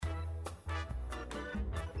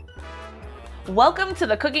Welcome to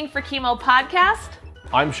the Cooking for Chemo podcast.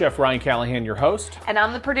 I'm Chef Ryan Callahan, your host. And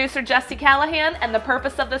I'm the producer, Jesse Callahan, and the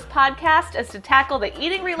purpose of this podcast is to tackle the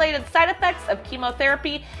eating-related side effects of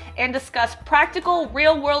chemotherapy and discuss practical,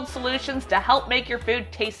 real-world solutions to help make your food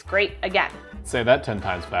taste great again. Say that 10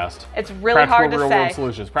 times fast. It's really hard to say. Practical real-world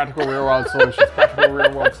solutions, practical real-world solutions, practical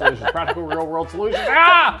real-world solutions, practical real-world solutions.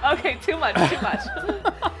 Ah! Okay, too much.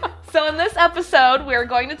 So in this episode, we're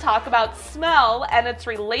going to talk about smell and its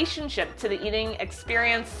relationship to the eating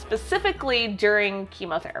experience, specifically during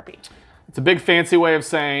chemotherapy. It's a big fancy way of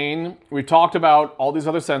saying we talked about all these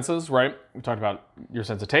other senses, right? We talked about your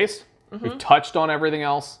sense of taste. We've touched on everything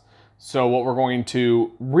else. So what we're going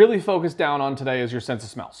to really focus down on today is your sense of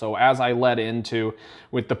smell. So as I led into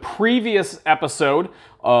with the previous episode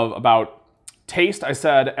about taste, I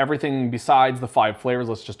said everything besides the 5 flavors.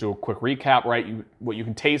 Let's just do a quick recap, right? What you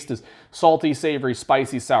can taste is salty, savory,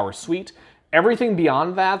 spicy, sour, sweet. Everything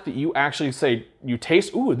beyond that you actually say you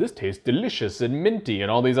taste, ooh, this tastes delicious and minty and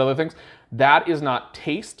all these other things, that is not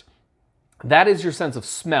taste. That is your sense of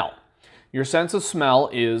smell. Your sense of smell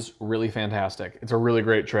is really fantastic. It's a really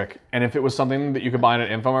great trick. And if it was something that you could buy in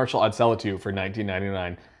an infomercial, I'd sell it to you for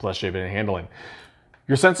 $19.99 plus shipping and handling.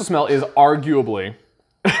 Your sense of smell is arguably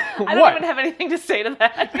I don't even have anything to say to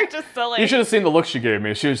that. You're just silly. You should have seen the look she gave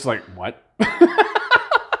me. She was just like, what?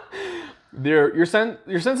 Your sense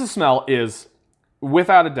of smell is,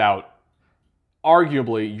 without a doubt,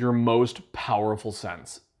 arguably your most powerful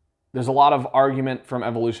sense. There's a lot of argument from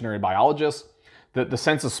evolutionary biologists that the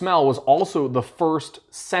sense of smell was also the first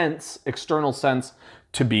sense, external sense,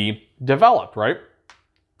 to be developed, right?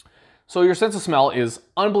 So your sense of smell is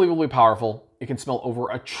unbelievably powerful. It can smell over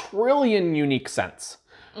 1 trillion unique scents.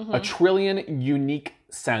 1 trillion unique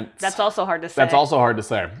scents. That's also hard to say. That's also hard to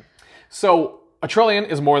say. So 1 trillion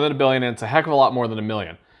is more than 1 billion, and it's a heck of a lot more than 1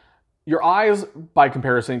 million. Your eyes, by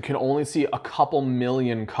comparison, can only see a couple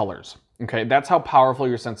million colors. Okay, that's how powerful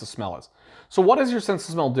your sense of smell is. So what does your sense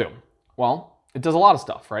of smell do? Well, it does a lot of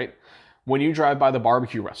stuff, right? When you drive by the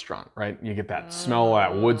barbecue restaurant, right, you get that smell of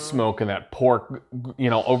that wood smoke and that pork,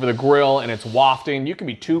 over the grill, and it's wafting. You can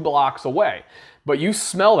be 2 blocks away, but you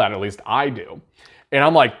smell that, at least I do. And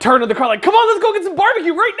I'm like, turn to the car, like, come on, let's go get some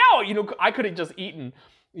barbecue right now. I could have just eaten,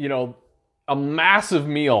 a massive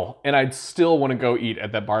meal, and I'd still want to go eat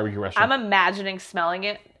at that barbecue restaurant. I'm imagining smelling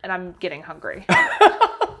it, and I'm getting hungry.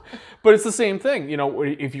 But it's the same thing,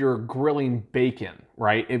 if you're grilling bacon,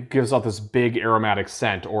 right? It gives off this big aromatic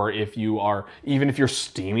scent. Or even if you're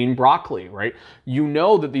steaming broccoli, right? You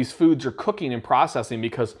know that these foods are cooking and processing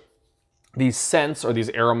because these scents or these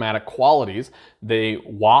aromatic qualities, they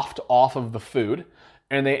waft off of the food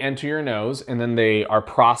and they enter your nose, and then they are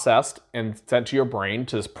processed and sent to your brain,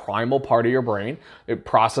 to this primal part of your brain. It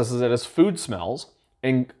processes it as food smells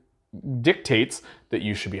and dictates that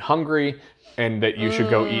you should be hungry and that you should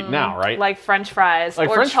go eat now, right? Like French fries,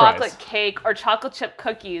 or French chocolate fries. cake, or chocolate chip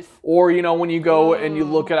cookies. Or, when you go and you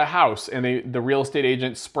look at a house and the real estate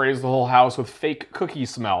agent sprays the whole house with fake cookie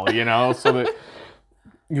smell, so that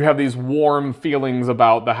you have these warm feelings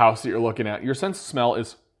about the house that you're looking at. Your sense of smell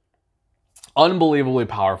is unbelievably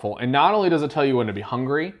powerful. And not only does it tell you when to be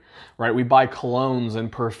hungry, right? We buy colognes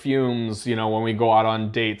and perfumes, when we go out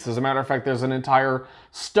on dates. As a matter of fact, there's an entire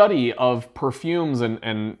study of perfumes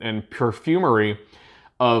and perfumery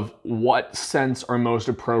of what scents are most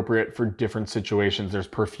appropriate for different situations. There's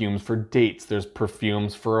perfumes for dates. There's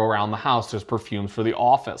perfumes for around the house. There's perfumes for the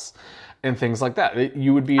office and things like that.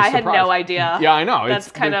 You would be surprised. I had no idea. Yeah, I know.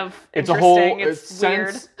 That's kind of it's interesting. A whole, it's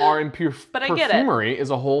weird. Scents are in But I get it. perfumery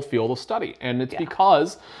is a whole field of study. And it's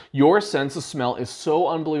because your sense of smell is so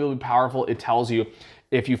unbelievably powerful. It tells you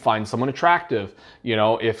if you find someone attractive,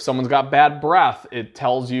 if someone's got bad breath, it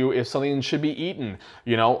tells you if something should be eaten.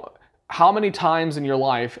 How many times in your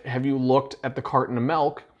life have you looked at the carton of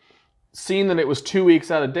milk, seen that it was 2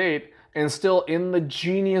 weeks out of date, and still in the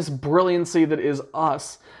genius brilliancy that is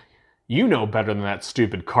us, you know better than that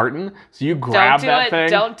stupid carton. So you grab that thing.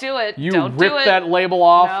 Don't do it. You rip that label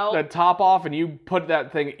off, that top off, and you put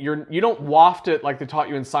that thing, you don't waft it like they taught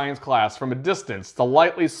you in science class from a distance to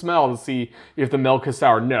lightly smell to see if the milk is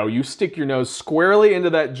sour. No, you stick your nose squarely into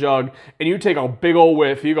that jug and you take a big old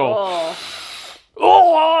whiff. You go,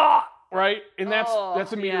 oh, right? And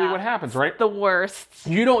that's immediately what happens, right? The worst.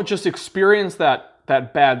 You don't just experience that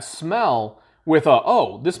bad smell with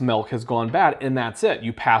this milk has gone bad, and that's it.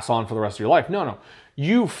 You pass on for the rest of your life. No.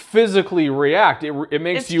 You physically react. It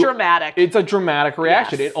makes it's dramatic. It's a dramatic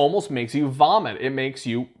reaction. Yes. It almost makes you vomit. It makes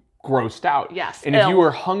you grossed out. Yes. And if you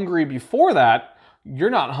were hungry before that,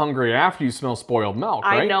 you're not hungry after you smell spoiled milk,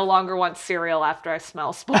 right? I no longer want cereal after I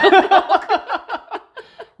smell spoiled milk.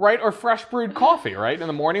 right? Or fresh brewed coffee, right? In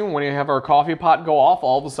the morning when we have our coffee pot go off,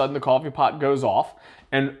 all of a sudden the coffee pot goes off.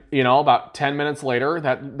 And, about 10 minutes later,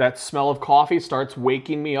 that smell of coffee starts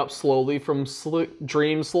waking me up slowly from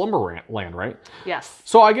dream slumberland, right? Yes.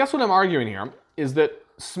 So I guess what I'm arguing here is that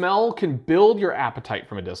smell can build your appetite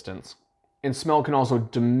from a distance, and smell can also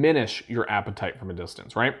diminish your appetite from a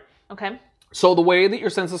distance, right? Okay. So the way that your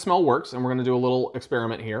sense of smell works, and we're going to do a little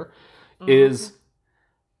experiment here, is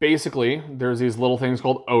basically there's these little things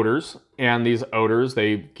called odors, and these odors,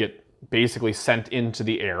 they get basically sent into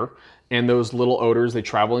the air, and those little odors, they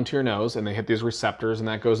travel into your nose, and they hit these receptors, and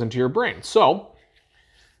that goes into your brain.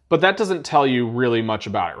 But that doesn't tell you really much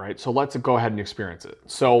about it, right? So let's go ahead and experience it.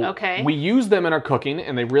 So we use them in our cooking,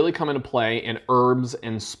 and they really come into play in herbs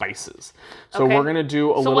and spices. So we're going to do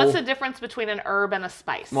a little... So what's the difference between an herb and a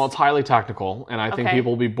spice? Well, it's highly technical, and I think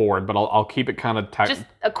people will be bored, but I'll keep it kind of... Just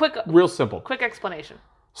a quick... Real simple. Quick explanation.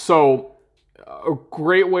 So a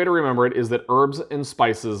great way to remember it is that herbs and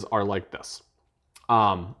spices are like this.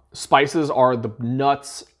 Spices are the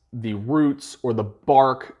nuts, the roots, or the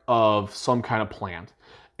bark of some kind of plant.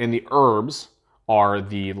 And the herbs are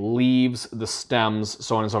the leaves, the stems,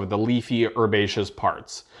 so on and so forth, the leafy herbaceous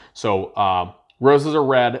parts. So roses are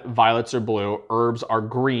red, violets are blue, herbs are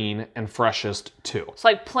green, and freshest too. It's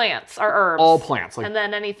like plants are herbs. All plants. And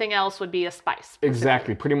then anything else would be a spice.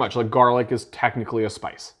 Exactly, pretty much. Like garlic is technically a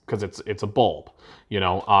spice because it's a bulb.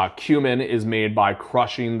 Cumin is made by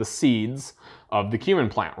crushing the seeds of the cumin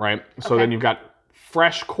plant, right? So then you've got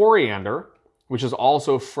fresh coriander, which is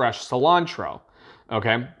also fresh cilantro.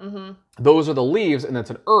 Okay? Those are the leaves, and that's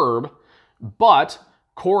an herb, but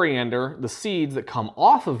coriander, the seeds that come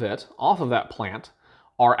off of that plant,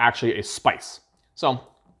 are actually a spice. So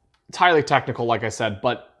it's highly technical, like I said,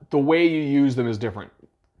 but the way you use them is different.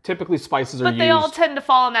 Typically, spices are used... But they all tend to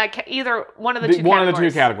fall in that either one of the two categories. One of the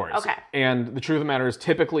two categories. Okay. And the truth of the matter is,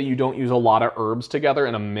 typically, you don't use a lot of herbs together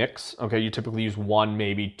in a mix. Okay, you typically use one,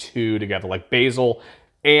 maybe two together, like basil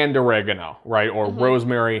and oregano, right? Or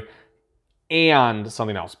rosemary and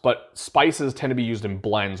something else. But spices tend to be used in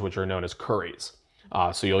blends, which are known as curries.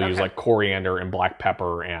 So you'll use like coriander and black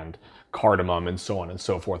pepper and cardamom and so on and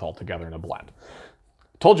so forth all together in a blend.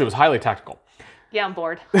 Told you it was highly technical. Yeah, I'm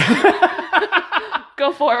bored.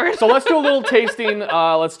 Go forward. So let's do a little tasting.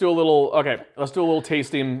 Let's do a little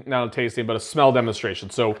tasting, not a tasting, but a smell demonstration.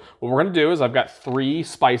 So what we're going to do is I've got 3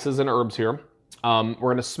 spices and herbs here. We're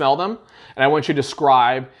going to smell them, and I want you to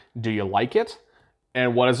describe, do you like it?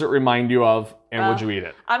 And what does it remind you of? And would you eat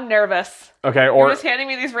it? I'm nervous. Okay, You're just handing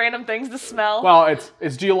me these random things to smell. Well,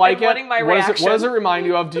 it's do you like it? Wanting my reaction. What does it remind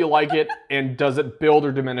you of? Do you like it? And does it build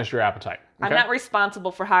or diminish your appetite? Okay? I'm not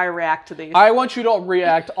responsible for how I react to these. I want you to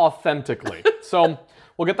react authentically. So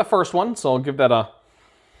we'll get the first one. So I'll give that a...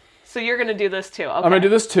 So you're going to do this too. Okay. I'm going to do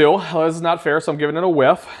this too. This is not fair, so I'm giving it a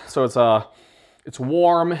whiff. So it's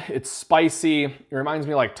warm, it's spicy. It reminds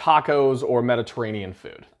me of like tacos or Mediterranean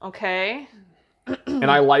food. Okay. And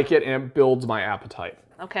I like it, and it builds my appetite.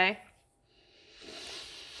 Okay.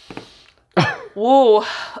 Whoa.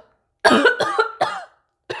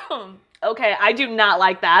 Okay, I do not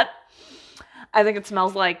like that. I think it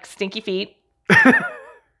smells like stinky feet.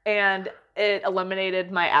 And it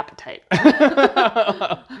eliminated my appetite.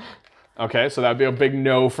 Okay, so that'd be a big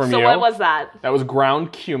no from you. So what was that? That was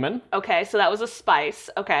ground cumin. Okay, so that was a spice.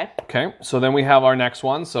 Okay. Okay, so then we have our next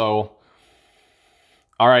one. So,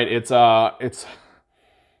 all right, it's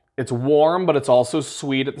warm, but it's also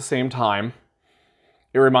sweet at the same time.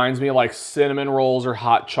 It reminds me of like cinnamon rolls or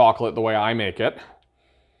hot chocolate the way I make it.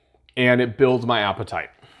 And it builds my appetite.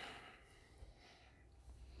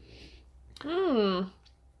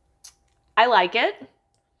 I like it.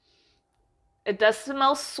 It does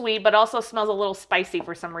smell sweet, but also smells a little spicy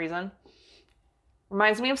for some reason.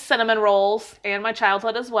 Reminds me of cinnamon rolls and my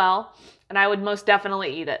childhood as well. And I would most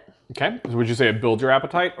definitely eat it. Okay. So would you say it builds your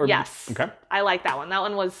appetite? Or... Yes. Okay. I like that one. That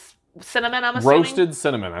one was cinnamon, I'm assuming? Roasted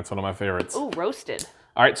cinnamon. That's one of my favorites. Ooh, roasted.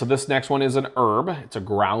 All right. So this next one is an herb. It's a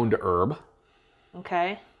ground herb.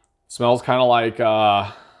 Okay. Smells kind of like...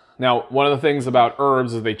 Now, one of the things about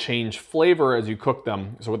herbs is they change flavor as you cook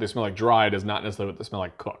them. So what they smell like dried is not necessarily what they smell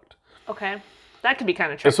like cooked. Okay. That could be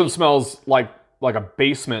kind of tricky. This one smells like a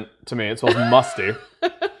basement to me. It smells musty.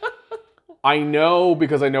 I know,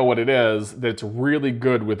 because I know what it is, that it's really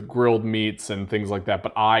good with grilled meats and things like that.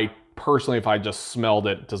 But I personally, if I just smelled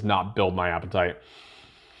it, does not build my appetite.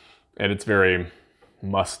 And it's very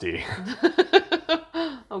musty.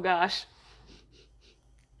 Oh, gosh.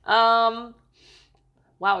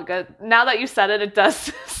 Wow, good. Now that you said it, it does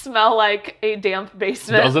smell like a damp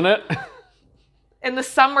basement. Doesn't it? In the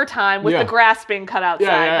summertime with the grass being cut outside.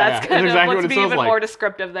 That's kind of exactly what's what it even smells like. more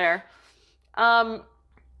descriptive there.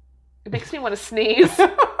 It makes me want to sneeze.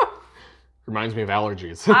 Reminds me of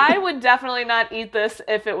allergies. I would definitely not eat this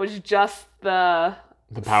if it was just the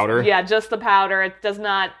powder? Yeah, just the powder. It does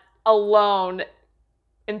not alone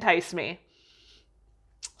entice me.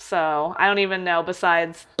 So I don't even know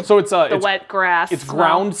besides so it's wet grass. It's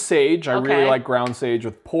ground sage. I really Okay. like ground sage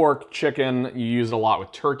with pork, chicken. You use it a lot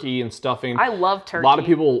with turkey and stuffing. I love turkey. A lot of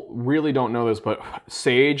people really don't know this, but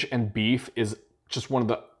sage and beef is just one of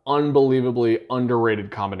the unbelievably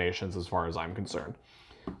underrated combinations as far as I'm concerned.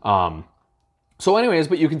 So anyways,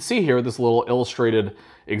 but you can see here this little illustrated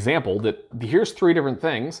example that here's 3 different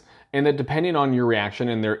things, and that depending on your reaction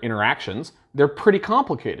and their interactions, they're pretty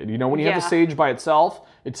complicated. You know, when you have the sage by itself,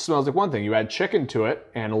 it smells like one thing. You add chicken to it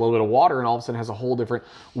and a little bit of water, and all of a sudden it has a whole different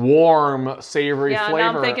warm, savory flavor.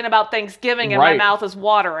 Now I'm thinking about Thanksgiving and my mouth is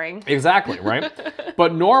watering. Exactly, right?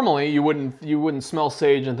 But normally you wouldn't smell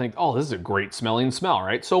sage and think, oh, this is a great smelling smell,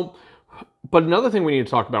 right? So, but another thing we need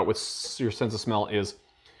to talk about with your sense of smell is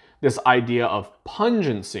this idea of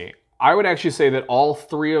pungency. I would actually say that all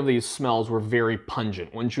 3 of these smells were very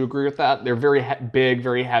pungent. Wouldn't you agree with that? They're very big,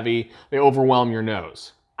 very heavy. They overwhelm your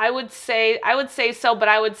nose. I would say so, but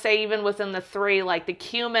I would say even within the 3, like the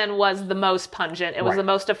cumin was the most pungent. It was the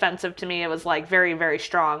most offensive to me. It was like very, very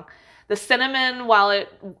strong. The cinnamon, while it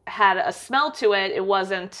had a smell to it, it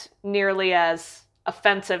wasn't nearly as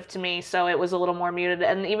offensive to me. So it was a little more muted.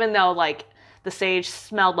 And even though like the sage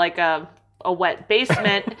smelled like a wet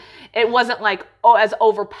basement, it wasn't like as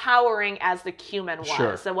overpowering as the cumin was.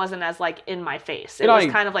 Sure. It wasn't as like in my face. It was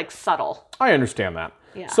kind of like subtle. I understand that.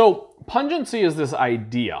 Yeah. So pungency is this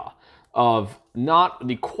idea of not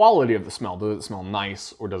the quality of the smell. Does it smell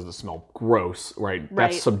nice or does it smell gross, right?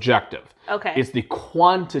 That's subjective. Okay. It's the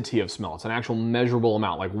quantity of smell. It's an actual measurable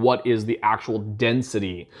amount. Like what is the actual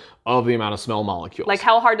density of the amount of smell molecules? Like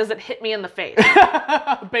how hard does it hit me in the face?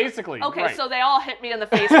 Basically. Okay, right. So they all hit me in the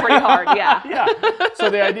face pretty hard, yeah. Yeah. So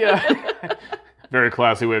the idea, very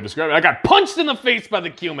classy way of describing it. I got punched in the face by the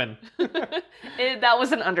cumin. That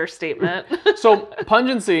was an understatement. So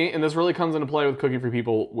pungency, and this really comes into play with cooking for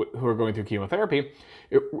people who are going through chemotherapy,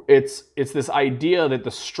 it's this idea that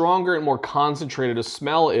the stronger and more concentrated a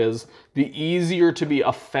smell is, the easier to be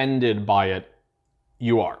offended by it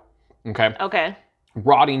you are. Okay? Okay.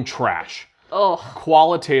 Rotting trash. Oh.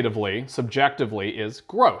 Qualitatively, subjectively, is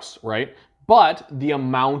gross, right? But the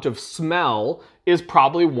amount of smell is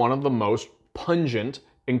probably one of the most pungent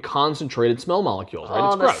and concentrated smell molecules, right? Oh,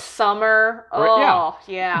 it's gross. the summer. Oh, Right,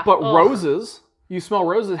 yeah. But Ugh. roses, you smell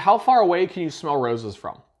roses. How far away can you smell roses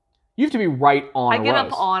from? You have to be right on a rose. I get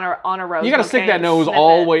up on a rose. You got to stick that nose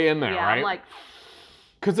all the way in there, right? I'm like,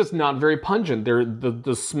 because it's not very pungent.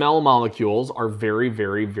 The smell molecules are very,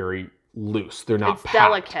 very, very loose. They're not packed.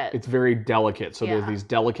 Delicate. It's very delicate. So there's these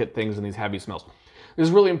delicate things and these heavy smells. This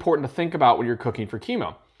is really important to think about when you're cooking for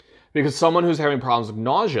chemo, because someone who's having problems with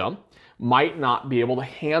nausea might not be able to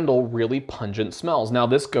handle really pungent smells. Now,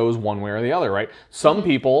 this goes one way or the other, right? Some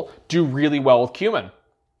people do really well with cumin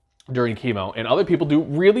during chemo, and other people do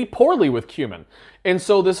really poorly with cumin. And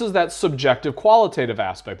so this is that subjective qualitative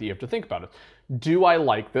aspect that you have to think about it. Do I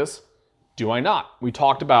like this? Do I not? We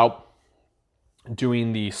talked about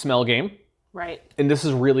doing the smell game. right. And this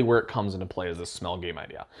is really where it comes into play, is this smell game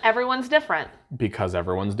idea. Everyone's different. Because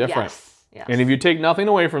everyone's different. Yes. Yes. And if you take nothing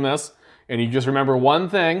away from this, and you just remember one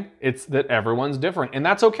thing, it's that everyone's different. And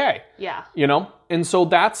that's okay. Yeah. You know? And so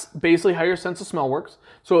that's basically how your sense of smell works.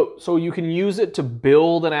 So you can use it to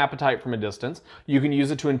build an appetite from a distance. You can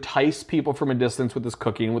use it to entice people from a distance with this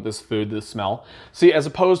cooking, with this food, this smell. See, as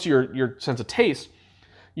opposed to your sense of taste,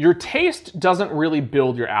 your taste doesn't really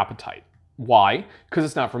build your appetite. Why? Because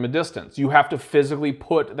it's not from a distance. You have to physically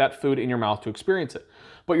put that food in your mouth to experience it.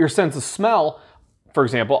 But your sense of smell, for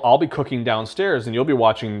example, I'll be cooking downstairs and you'll be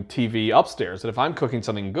watching TV upstairs. And if I'm cooking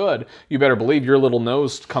something good, you better believe your little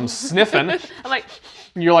nose comes sniffing. I'm like,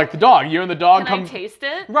 You're like the dog. You and the dog can come. I taste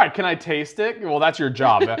it? Right? Can I taste it? Well, that's your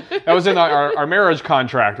job. That was in our marriage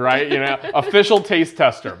contract, right? You know, official taste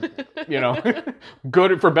tester. You know,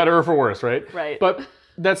 good for better or for worse, right? Right. But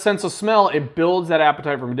that sense of smell, it builds that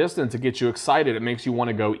appetite from a distance. It gets you excited. It makes you want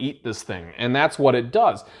to go eat this thing, and that's what it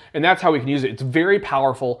does. And that's how we can use it. It's very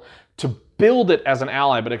powerful to build it as an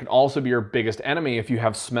ally, but it can also be your biggest enemy if you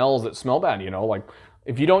have smells that smell bad. You know, like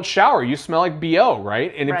if you don't shower, you smell like BO,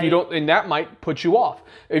 right? And if you don't, and that might put you off.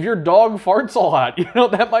 If your dog farts a lot, you know,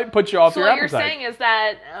 that might put you off your appetite. So what you're saying is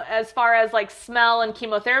that as far as like smell and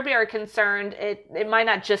chemotherapy are concerned, it might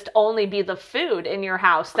not just only be the food in your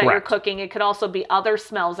house that you're cooking. It could also be other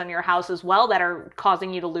smells in your house as well that are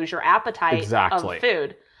causing you to lose your appetite of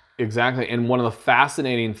food. Exactly. And one of the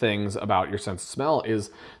fascinating things about your sense of smell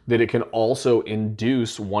is that it can also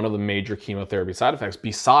induce one of the major chemotherapy side effects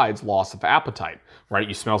besides loss of appetite, right?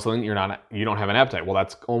 You smell something, you don't have an appetite. Well,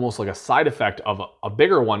 that's almost like a side effect of a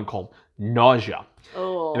bigger one called nausea.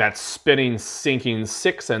 Oh. And that spitting, sinking,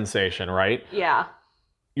 sick sensation, right? Yeah.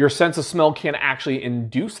 Your sense of smell can actually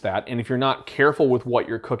induce that. And if you're not careful with what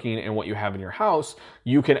you're cooking and what you have in your house,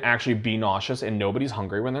 you can actually be nauseous, and nobody's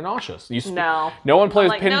hungry when they're nauseous. No one plays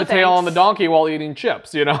like, pin no the tail thanks. on the donkey while eating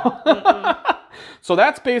chips, you know? So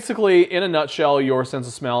that's basically, in a nutshell, your sense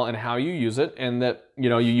of smell and how you use it, and that, you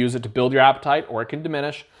know, you use it to build your appetite or it can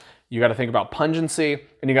diminish. You got to think about pungency,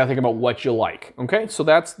 and you got to think about what you like. Okay, so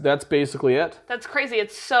that's basically it. That's crazy.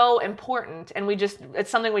 It's so important, and it's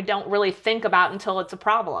something we don't really think about until it's a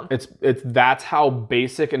problem. That's how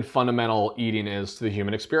basic and fundamental eating is to the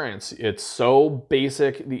human experience. It's so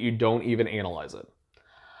basic that you don't even analyze it.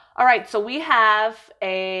 All right, so we have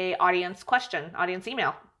a audience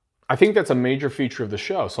email. I think that's a major feature of the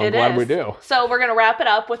show, so I'm glad we do. So we're going to wrap it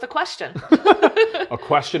up with a question. A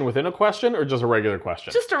question within a question, or just a regular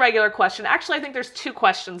question? Just a regular question. Actually, I think there's 2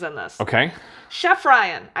 questions in this. Okay. Chef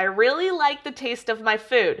Ryan, I really like the taste of my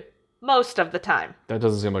food most of the time. That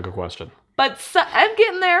doesn't seem like a question. But I'm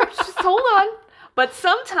getting there. Just hold on. But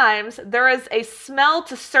sometimes there is a smell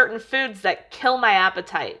to certain foods that kill my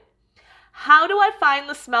appetite. How do I find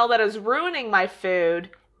the smell that is ruining my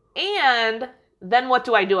food, and then what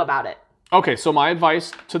do I do about it? Okay, so my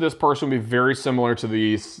advice to this person would be very similar to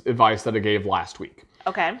the advice that I gave last week.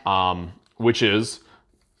 Okay. Which is,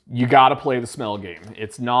 you got to play the smell game.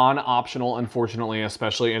 It's non-optional, unfortunately,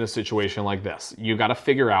 especially in a situation like this. You got to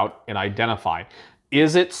figure out and identify,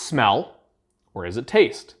 is it smell or is it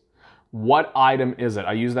taste? What item is it?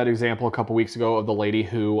 I used that example a couple weeks ago of the lady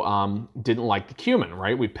who didn't like the cumin,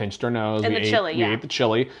 right? We pinched her nose. And the chili, we ate the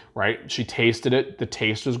chili, right? She tasted it. The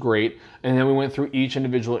taste was great. And then we went through each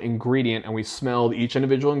individual ingredient and we smelled each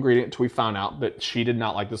individual ingredient until we found out that she did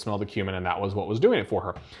not like the smell of the cumin, and that was what was doing it for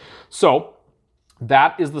her. So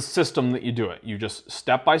that is the system that you do it. You just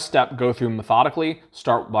step by step go through methodically,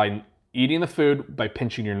 start by eating the food, by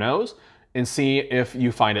pinching your nose, and see if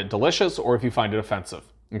you find it delicious or if you find it offensive,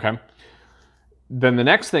 okay? Then the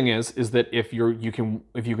next thing is that if you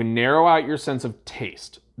can narrow out your sense of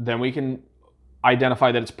taste, then we can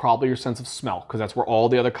identify that it's probably your sense of smell, because that's where all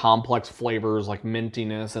the other complex flavors like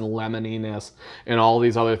mintiness and lemoniness and all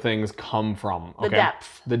these other things come from. Okay?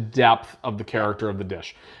 The depth of the character of the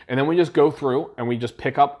dish. And then we just go through and we just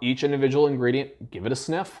pick up each individual ingredient, give it a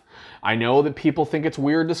sniff. I know that people think it's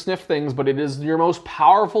weird to sniff things, but it is your most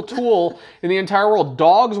powerful tool in the entire world.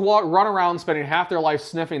 Dogs run around spending half their life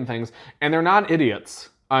sniffing things, and they're not idiots.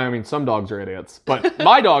 I mean, some dogs are idiots, but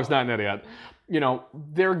my dog's not an idiot. You know,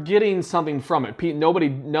 they're getting something from it. No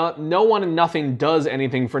one and nothing does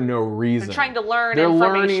anything for no reason. They're trying to learn They're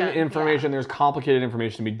information. learning information. Yeah. There's complicated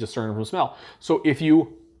information to be discerned from smell. So if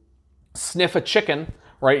you sniff a chicken,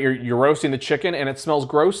 right, you're roasting the chicken and it smells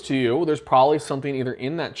gross to you, there's probably something either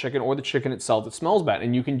in that chicken or the chicken itself that smells bad.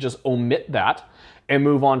 And you can just omit that and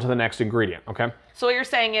move on to the next ingredient, okay? So what you're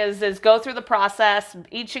saying is go through the process,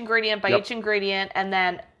 each ingredient by each ingredient, and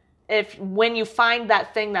then when you find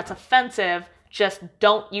that thing that's offensive, just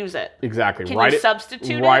don't use it. Exactly. Can you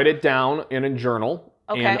substitute it? Write it down in a journal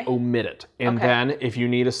and omit it. And then if you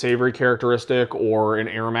need a savory characteristic or an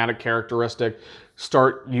aromatic characteristic,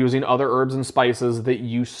 start using other herbs and spices that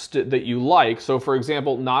you like. So for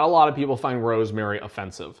example, not a lot of people find rosemary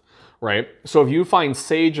offensive, right? So if you find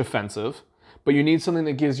sage offensive, but you need something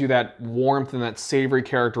that gives you that warmth and that savory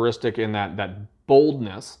characteristic and that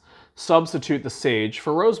boldness, substitute the sage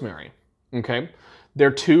for rosemary, okay? They're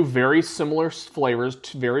two very similar flavors,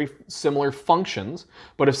 two very similar functions,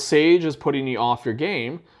 but if sage is putting you off your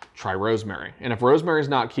game, try rosemary. And if rosemary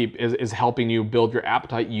is helping you build your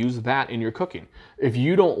appetite, use that in your cooking. If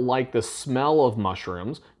you don't like the smell of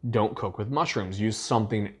mushrooms, don't cook with mushrooms. Use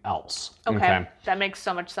something else. Okay. That makes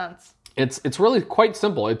so much sense. It's really quite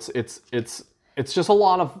simple. It's just a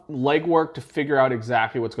lot of legwork to figure out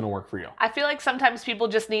exactly what's going to work for you. I feel like sometimes people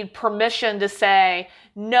just need permission to say,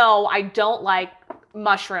 no, I don't like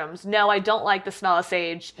mushrooms. No, I don't like the smell of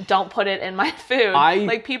sage. Don't put it in my food.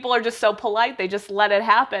 Like people are just so polite. They just let it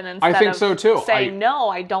happen instead of saying, no,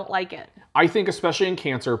 I don't like it. I think especially in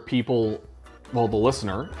cancer, people, well, the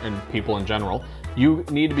listener and people in general, you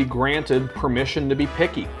need to be granted permission to be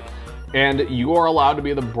picky. And you are allowed to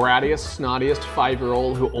be the brattiest, snottiest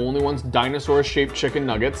 5-year-old who only wants dinosaur-shaped chicken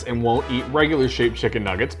nuggets and won't eat regular-shaped chicken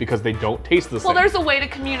nuggets because they don't taste the same. Well, there's a way to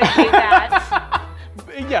communicate that.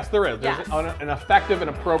 Yes, there is. There's Yes. an effective and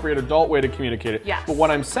appropriate adult way to communicate it. Yes. But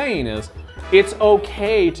what I'm saying is, it's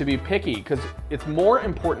okay to be picky, because it's more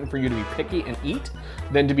important for you to be picky and eat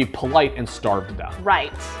than to be polite and starve to death.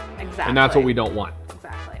 Right, exactly. And that's what we don't want.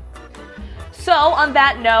 Exactly. So, on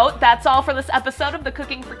that note, that's all for this episode of the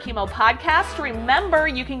Cooking for Chemo podcast. Remember,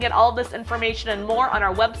 you can get all of this information and more on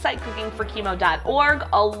our website, cookingforchemo.org,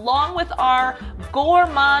 along with our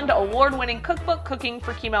gourmand award-winning cookbook, Cooking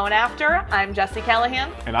for Chemo and After. I'm Jessie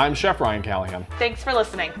Callahan. And I'm Chef Ryan Callahan. Thanks for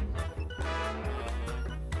listening.